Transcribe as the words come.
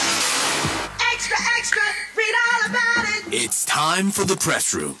It's time for the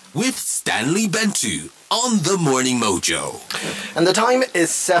Press Room with Stanley Bentu on the Morning Mojo. And the time is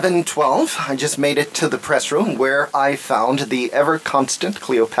 7:12. I just made it to the Press Room where I found the ever-constant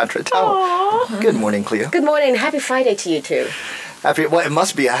Cleopatra Tawo. Good morning, Cleo. Good morning. Happy Friday to you too. Well, it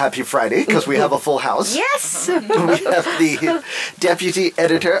must be a happy Friday because we have a full house. Yes! We have the deputy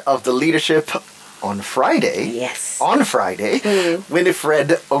editor of the Leadership on Friday. Yes. On Friday,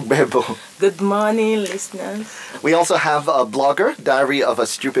 Winifred Ogbebo. Good morning, listeners. We also have a blogger, Diary of a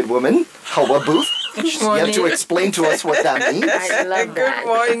Stupid Woman, Hawa Booth. She's yet to explain to us what that means. I love that. Good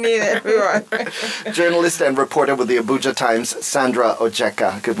morning, everyone. Journalist and reporter with the Abuja Times, Sandra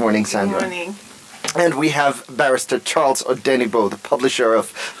Ojeka. Good morning, Sandra. Good morning. And we have Barrister Charles Odenibo, the publisher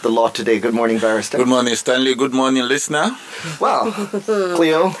of The Law Today. Good morning, Barrister. Good morning, Stanley. Good morning, listener. Well,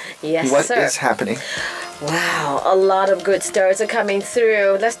 Cleo, Yes, what sir. is happening? Wow, a lot of good stories are coming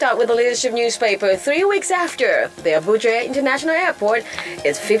through. Let's start with the Leadership newspaper. 3 weeks after the Abuja International Airport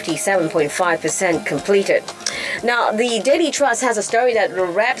is 57.5% completed. Now, the Daily Trust has a story that the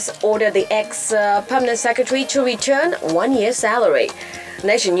reps ordered the ex-permanent secretary to return 1 year's salary.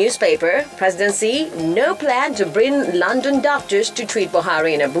 Nation newspaper, Presidency, no plan to bring London doctors to treat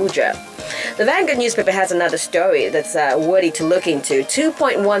Buhari in Abuja. The Vanguard newspaper has another story that's worthy to look into.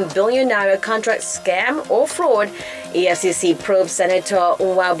 2.1 billion naira contract scam or fraud. EFCC probes Senator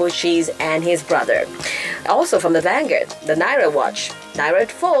Nwabuchi's and his brother. Also from the Vanguard, the Naira Watch. Naira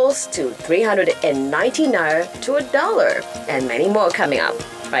falls to 390 naira to $1. And many more coming up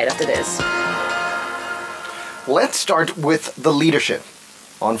right after this. Let's start with the Leadership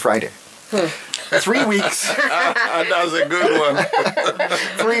on Friday. 3 weeks. That's a good one.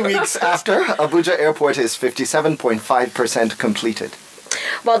 3 weeks after Abuja Airport is 57.5% completed.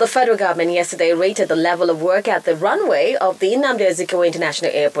 Well, the federal government yesterday rated the level of work at the runway of the Nnamdi Azikiwe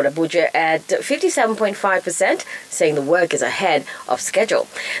International Airport, Abuja, at 57.5%, saying the work is ahead of schedule.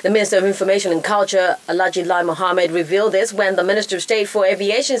 The Minister of Information and Culture, Alhaji Lai Mohammed, revealed this when the Minister of State for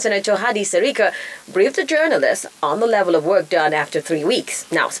Aviation, Senator Hadi Sirika, briefed the journalists on the level of work done after 3 weeks.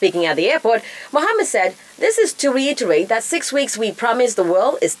 Now, speaking at the airport, Mohammed said, "This is to reiterate that 6 weeks we promised the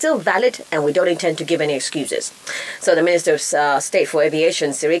world is still valid and we don't intend to give any excuses." So the Minister of State for Aviation,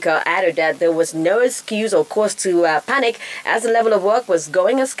 Sirika, added that there was no excuse or cause to panic as the level of work was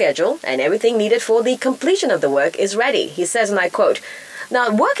going as scheduled and everything needed for the completion of the work is ready. He says, and I quote, "Now,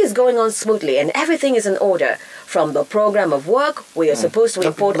 work is going on smoothly and everything is in order. From the program of work, we are supposed to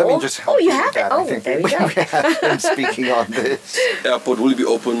report Let all..." me just help you with have it? that. Oh, I think there you we go. have him speaking on this. Airport will be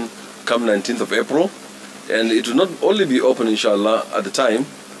open come 19th of April. And it will not only be open, inshallah, at the time,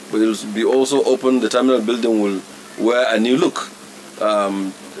 but it will be also open. The terminal building will wear a new look.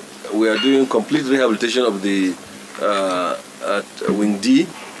 We are doing complete rehabilitation of the at Wing D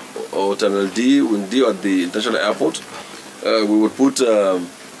or Terminal D, Wing D at the international airport. We will put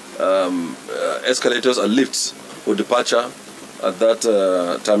escalators and lifts for departure at that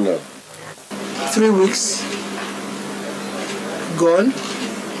terminal. 3 weeks gone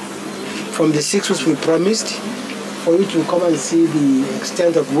from the 6 weeks we promised for you to come and see the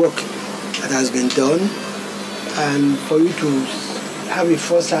extent of work that has been done and for you to have a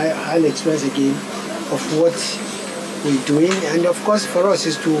first-hand experience again of what we're doing. And of course for us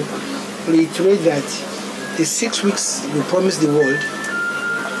is to reiterate that the 6 weeks we promised the world,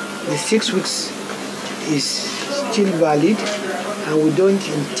 the 6 weeks is still valid and we don't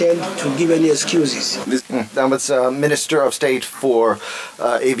intend to give any excuses. That was Minister of State for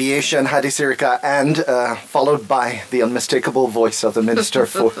Aviation, Hadi Sirika, and followed by the unmistakable voice of the Minister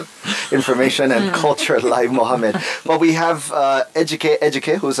for Information and Culture, Lai Mohammed. Well, we have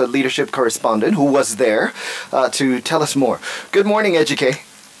Ejike, who's a leadership correspondent, who was there to tell us more. Good morning, Ejike.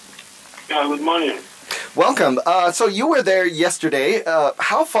 Yeah, good morning. Welcome. So you were there yesterday.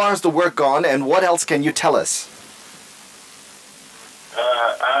 How far has the work gone, and what else can you tell us?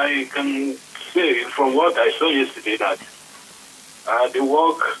 I can say from what I saw yesterday that the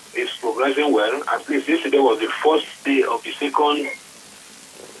work is progressing well. At least yesterday was the first day of the second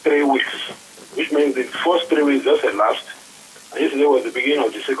 3 weeks, which means the first 3 weeks just elapsed. And yesterday was the beginning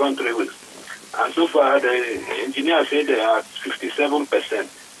of the second 3 weeks. And so far, the engineer said they are 57%.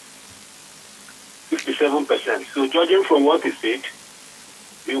 57%. So judging from what he said,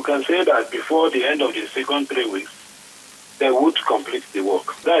 you can say that before the end of the second 3 weeks, they would complete the work.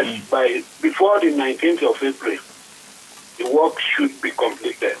 That's before the 19th of April, the work should be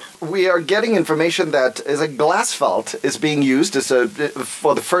completed. We are getting information that a glassfault is being used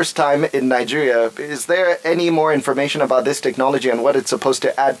for the first time in Nigeria. Is there any more information about this technology and what it's supposed to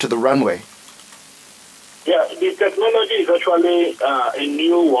add to the runway? Yeah, the technology is actually a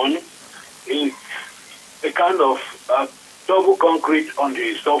new one. It's a kind of double concrete on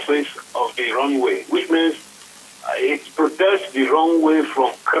the surface of the runway, which means it protects the runway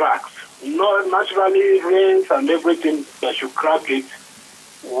from cracks. Not naturally, rains and everything that should crack it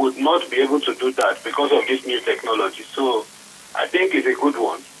would not be able to do that because of this new technology. So I think it's a good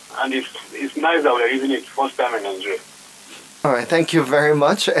one. And it's nice that we're using it first time in Nigeria. All right, thank you very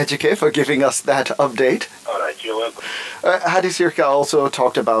much, Ejike, for giving us that update. All right, you're welcome. Hadi Sirka also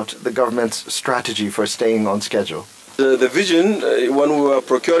talked about the government's strategy for staying on schedule. The vision, when we were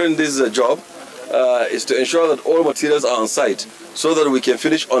procuring this job, is to ensure that all materials are on site so that we can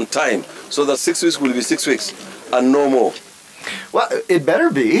finish on time, so that 6 weeks will be 6 weeks and no more. Well, it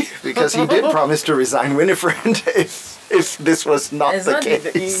better be, because he did promise to resign, Winifred, if this was not the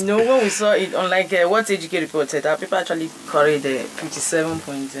case. You know, when we saw it, unlike what HK reported, our people actually carried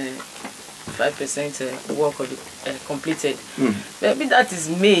 57.5% work of it completed. Maybe that is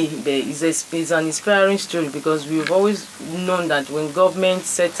it's an inspiring story, because we've always known that when government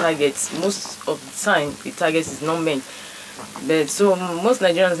set targets, most of the time the target is not met. But so most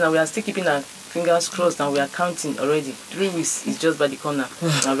Nigerians now, we are still keeping our fingers crossed and we are counting already. 3 weeks is just by the corner.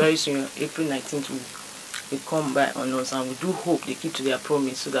 And very soon, April 19th will come by on us, and we do hope they keep to their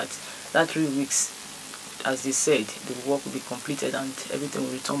promise, so that 3 weeks, as they said, the work will be completed and everything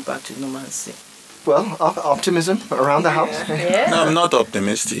will return back to normalcy. Well, optimism around the house? Yeah. No, I'm not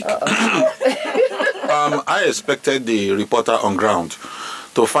optimistic. I expected the reporter on ground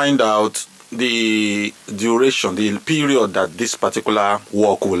to find out the duration, the period that this particular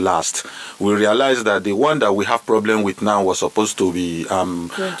work will last. We realized that the one that we have problem with now was supposed to be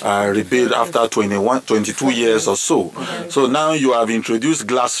rebuilt after 22 years or so. So now you have introduced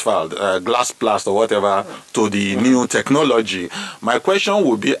glass plast or whatever to the new technology. My question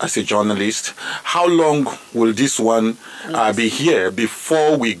would be, as a journalist, how long will this one be here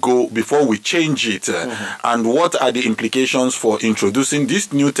before we change it? And what are the implications for introducing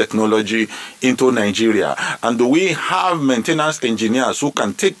this new technology into Nigeria? And do we have maintenance engineers who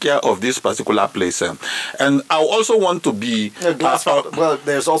can take care of this particular place? And I also want to be... well,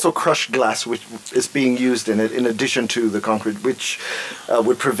 there's also crushed glass, which is being used in it, in addition to the concrete, which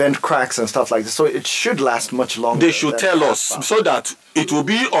would prevent cracks and stuff like this. So it should last much longer. They should tell us, so that it will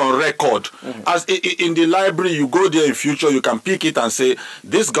be on record. As in the library, you go there in future, you can pick it and say,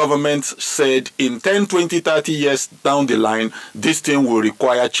 this government said in 10, 20, 30 years down the line, this thing will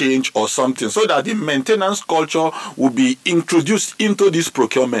require change or something, so that the maintenance culture will be introduced into this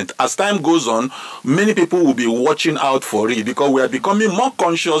procurement. As time goes on, many people will be watching out for it, because we are becoming more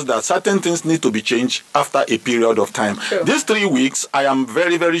conscious that certain things need to be changed after a period of time. Sure. These 3 weeks, I am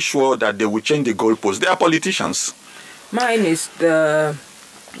very, very sure that they will change the goalposts. They are politicians. Mine is that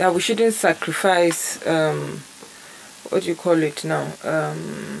we shouldn't sacrifice, what do you call it now?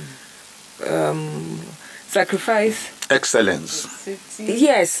 Sacrifice excellence.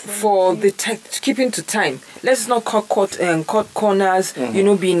 Yes, for the keeping to time. Let's not cut corners,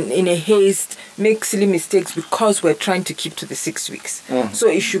 being in a haste, make silly mistakes because we're trying to keep to the 6 weeks. So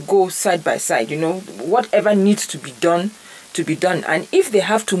it should go side by side, whatever needs to be done. And if they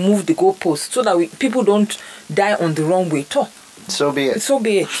have to move the goalpost so that people don't die on the wrong way, so be it. So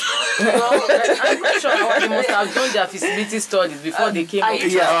be it. Well, I'm not sure how they must have done their feasibility studies before they came out.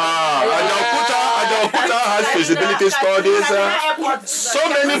 Ajaokuta has feasibility studies. So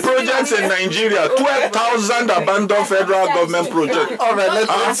many projects in Nigeria, 12,000 abandoned federal government projects. All right,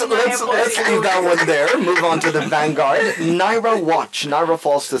 let's leave that one there. Move on to the Vanguard. Naira watch. Naira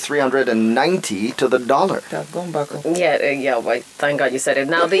falls to 390 to the dollar. They've gone back up. Yeah. Well, thank God you said it.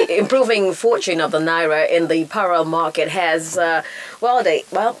 Now, the improving fortune of the Naira in the parallel market has, on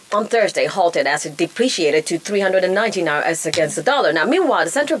Thursday, halted as it depreciated to 390 Naira as against the dollar. Now, meanwhile,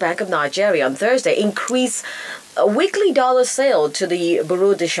 the Central Bank of Nigeria on Thursday increased a weekly dollar sale to the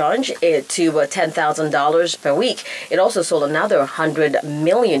Bureau de Change to $10,000 per week. It also sold another $100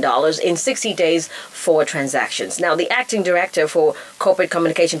 million in 60 days for transactions. Now, the acting director for Corporate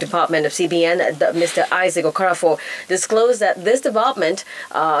Communication Department of CBN, Mr. Isaac Okorafor, disclosed that this development,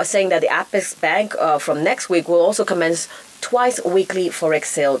 saying that the Apex Bank from next week will also commence twice weekly forex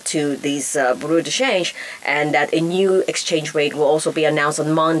sale to these Bureau de Change, and that a new exchange rate will also be announced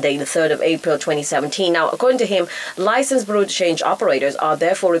on Monday, the 3rd of April 2017. Now, according to him, licensed Bureau de Change operators are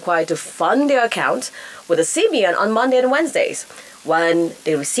therefore required to fund their accounts with a CBN on Monday and Wednesdays, when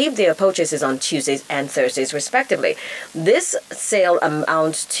they receive their purchases on Tuesdays and Thursdays, respectively. This sale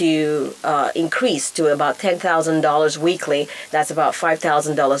amounts to increase to about $10,000 weekly. That's about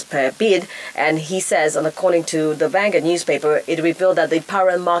 $5,000 per bid. And he says, and according to the Vanguard newspaper, it revealed that the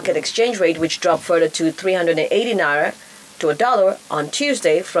parallel market exchange rate, which dropped further to 380 Naira to a dollar on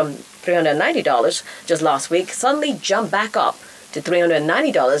Tuesday from $390 just last week, suddenly jumped back up to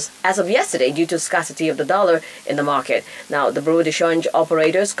 $390 as of yesterday due to scarcity of the dollar in the market. Now, the Bureau de change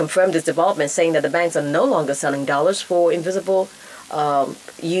operators confirmed this development, saying that the banks are no longer selling dollars for invisible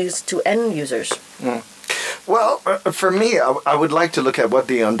use to end users. Well, for me, I would like to look at what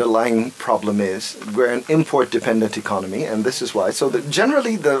the underlying problem is. We're an import-dependent economy, and this is why. So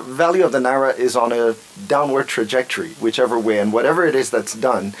generally, the value of the naira is on a downward trajectory, whichever way, and whatever it is that's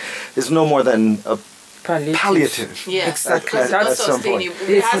done is no more than a palliative. Yeah, exactly. That's not sustainable.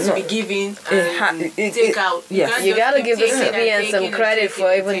 It has to be given and take out. Yes. You got to give the CBN some credit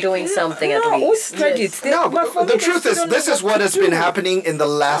for even doing something at least. Who's credit? No, but the truth is, this is what has been happening in the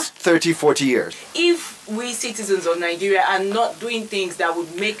last 30, 40 years. If we citizens of Nigeria are not doing things that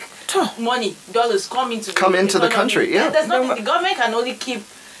would make money, dollars come into the country, yeah. There's nothing. The government can only keep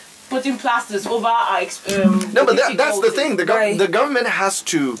putting plasters over our No, but that's the thing. The government has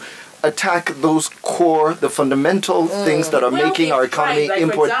to attack those core, the fundamental things that are making our economy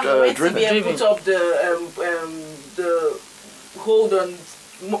import driven. CBN put up the hold on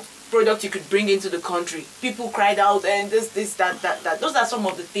product you could bring into the country. People cried out and this, that. Those are some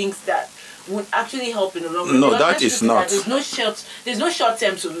of the things that would actually help in the long run. No, that is not. There's no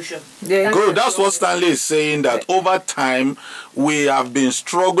short-term solution. Yeah. Good. That's what Stanley is saying, that over time we have been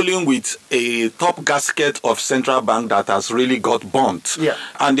struggling with a top gasket of central bank that has really got burnt. Yeah.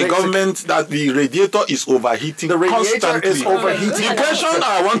 And the government, that the radiator is overheating The radiator constantly. is overheating. The question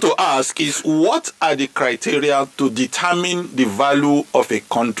I want to ask is, what are the criteria to determine the value of a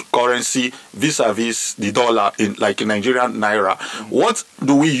currency vis-a-vis the dollar, in Nigerian naira? What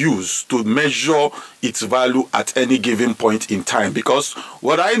do we use to measure its value at any given point in time? Because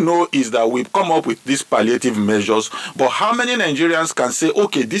what I know is that we've come up with these palliative measures, but how many Nigerians can say,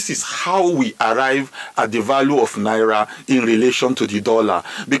 okay, this is how we arrive at the value of naira in relation to the dollar?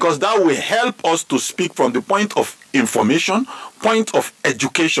 Because that will help us to speak from the point of information, point of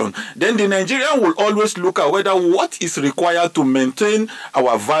education. Then the Nigerian will always look at whether what is required to maintain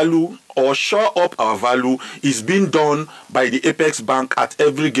our value or shore up our value is being done by the Apex Bank at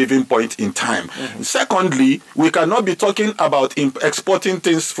every given point in time. Secondly, we cannot be talking about exporting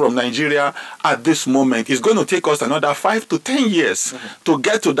things from Nigeria at this moment. It's going to take us another 5 to 10 years to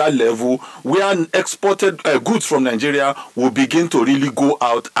get to that level where exported goods from Nigeria will begin to really go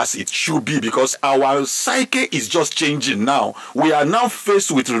out as it should be, because our psyche is just changing now. We are now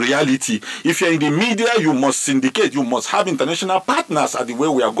faced with reality. If you're in the media, you must syndicate, you must have international partners at the way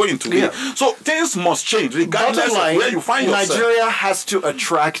we are going to be. So things must change regardless of where you find yourself. Nigeria has to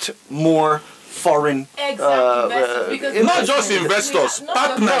attract more foreign not just investors,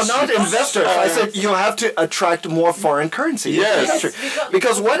 partners. No, not investors. I said you have to attract more foreign currency. Yes.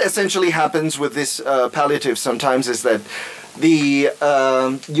 Because what essentially happens with this palliative sometimes is that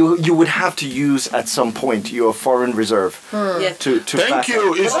you would have to use at some point your foreign reserve to Thank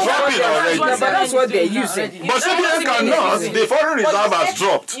you. It's dropping already. But that's what they're using. But CBN cannot. The foreign reserve has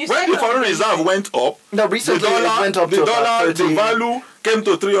dropped. When the foreign reserve went up, no, recently it went up to about 30. The value came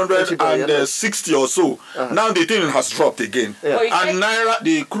to 360 or so. Now the thing has dropped again. And naira,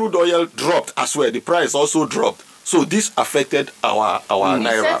 the crude oil dropped as well. The price also dropped. So this affected our naira.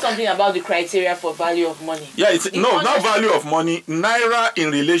 You said something about the criteria for value of money. Yeah, not value of money. Naira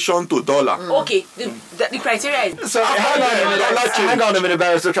in relation to dollar. Okay, the criteria is... So hang on a minute,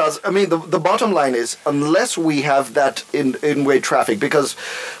 Barrister Charles. I mean, the bottom line is, unless we have that in-way traffic, because,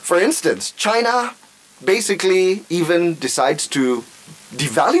 for instance, China basically even decides to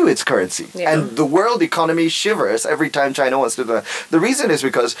devalue its currency, and the world economy shivers every time China wants to do that. The reason is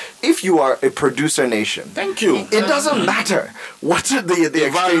because if you are a producer nation, it doesn't matter what the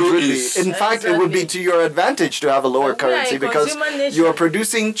exchange would be. In fact, it would be to your advantage to have a lower currency because you are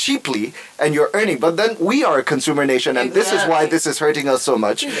producing cheaply and you're earning. But then we are a consumer nation, and this is why this is hurting us so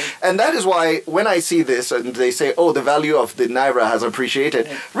much. And that is why when I see this and they say, oh, the value of the naira has appreciated,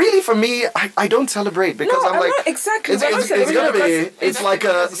 really for me, I don't celebrate, because I'm like, exactly. it's going to be... It's like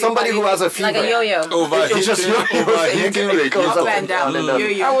somebody who has a fever. Like a yo-yo. Overheating goes up and down.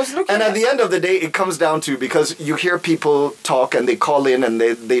 And at the end of the day, it comes down to, because you hear people talk and they call in and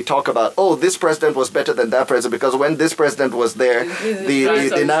they talk about, oh, this president was better than that president, because when this president was there, the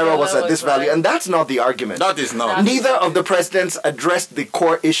naira was at this value. And that's not the argument. That is not. Neither of the presidents addressed the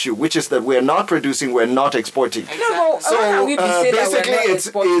core issue, which is that we're not producing, we're not exporting. So basically,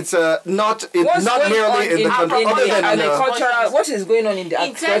 it's not merely in the country. What is going on on in the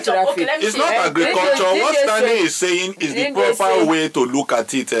In terms of- agricultural okay, field. let me It's say- not agriculture. What Didn't they Stanley say- is saying is the didn't they proper say- way to look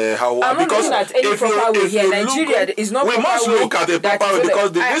at it. How I'm not because looking at any if proper you, way if here. you Nigeria look, is not we proper must way look at the that proper way is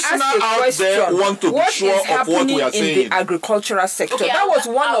because the I listener asked a out there question. want to be What sure is of what happening we are in saying. the agricultural sector? Okay, that was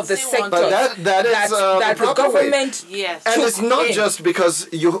one I'll of the say sectors one But that is that the the proper way. government Yes. And it's not in. just because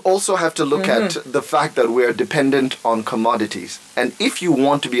you also have to look at the fact that we're dependent on commodities. And if you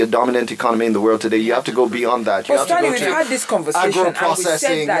want to be a dominant economy in the world today, you have to go beyond that. You But have to Stanley, go we've to had this conversation and we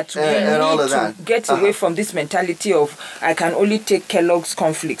agro-processing said that we and all need of to that. get away from this mentality of I can only take Kellogg's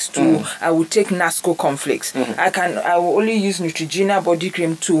cornflakes to I will take Nasco cornflakes. I will only use Neutrogena body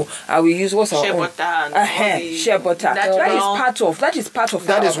cream to I will use what's our Shea own? butter and all the Shea butter. natural- That is part of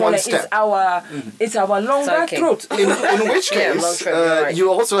That our is one color. step. It's our longer Okay. throat. in which Yeah, case, long term, you're right.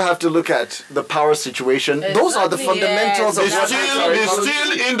 you also have to look at the power situation. Those are the Exactly, fundamentals yes. of The what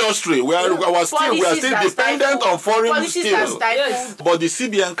steel industry. We are still Policies that dependent on foreign policies that steel. stifle- But the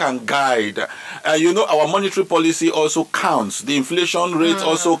CBN can guide. Our monetary policy also counts. The inflation rate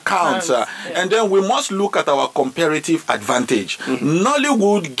also counts. And then we must look at our comparative advantage.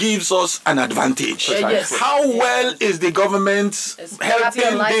 Nollywood gives us an advantage. Yes. How well is the government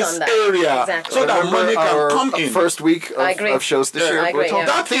helping light this on that. area Exactly. so that Remember money can our come in? first week I agree. of shows this Yeah. year. I We're agree, talking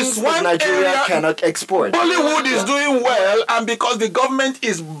yeah. That is things that one Nigeria area- cannot export. Bollywood is doing well, and because the government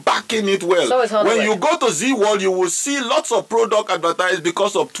is backing it well. So is Hollywood. When you go to Z World, you will see lots of product advertised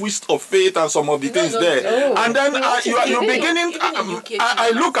because of Twist of Fate and some of the things there. Oh. And then you're beginning. Even in UK,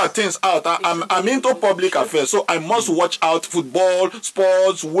 I look at things out. I'm into public affairs, so I must watch out football,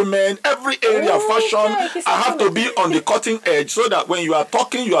 sports, women, every area, fashion. I have to be on the cutting edge so that when you are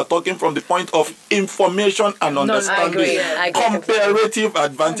talking from the point of information and understanding. I agree Comparative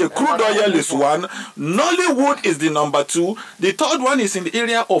advantage. Crude oil is one. Nollywood is the number two. The third one is in the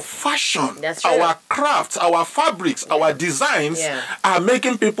area of fashion. That's true. Our crafts, our fabrics, our designs Yeah. are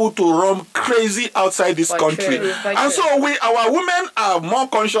making people to run crazy outside this Quite country. true, quite And true. so our women are more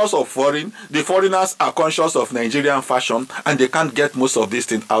conscious of foreign. The foreigners are conscious of Nigerian fashion, and they can't get most of these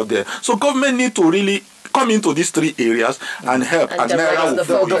things out there. So government need to really come into these three areas and help. And And direct Naira will the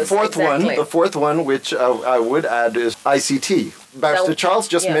follow. focus. The fourth one, which I would add, is ICT. Barrister Well, Charles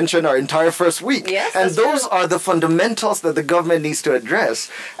just yeah. mentioned our entire first week. Yes, and that's those true. are the fundamentals that the government needs to address.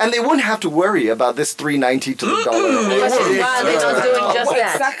 And they wouldn't have to worry about this $3.90 to the dollar. Question, why are they not doing just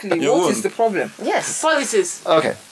that? Exactly. You What won't. is the problem? Yes. Policies. Okay.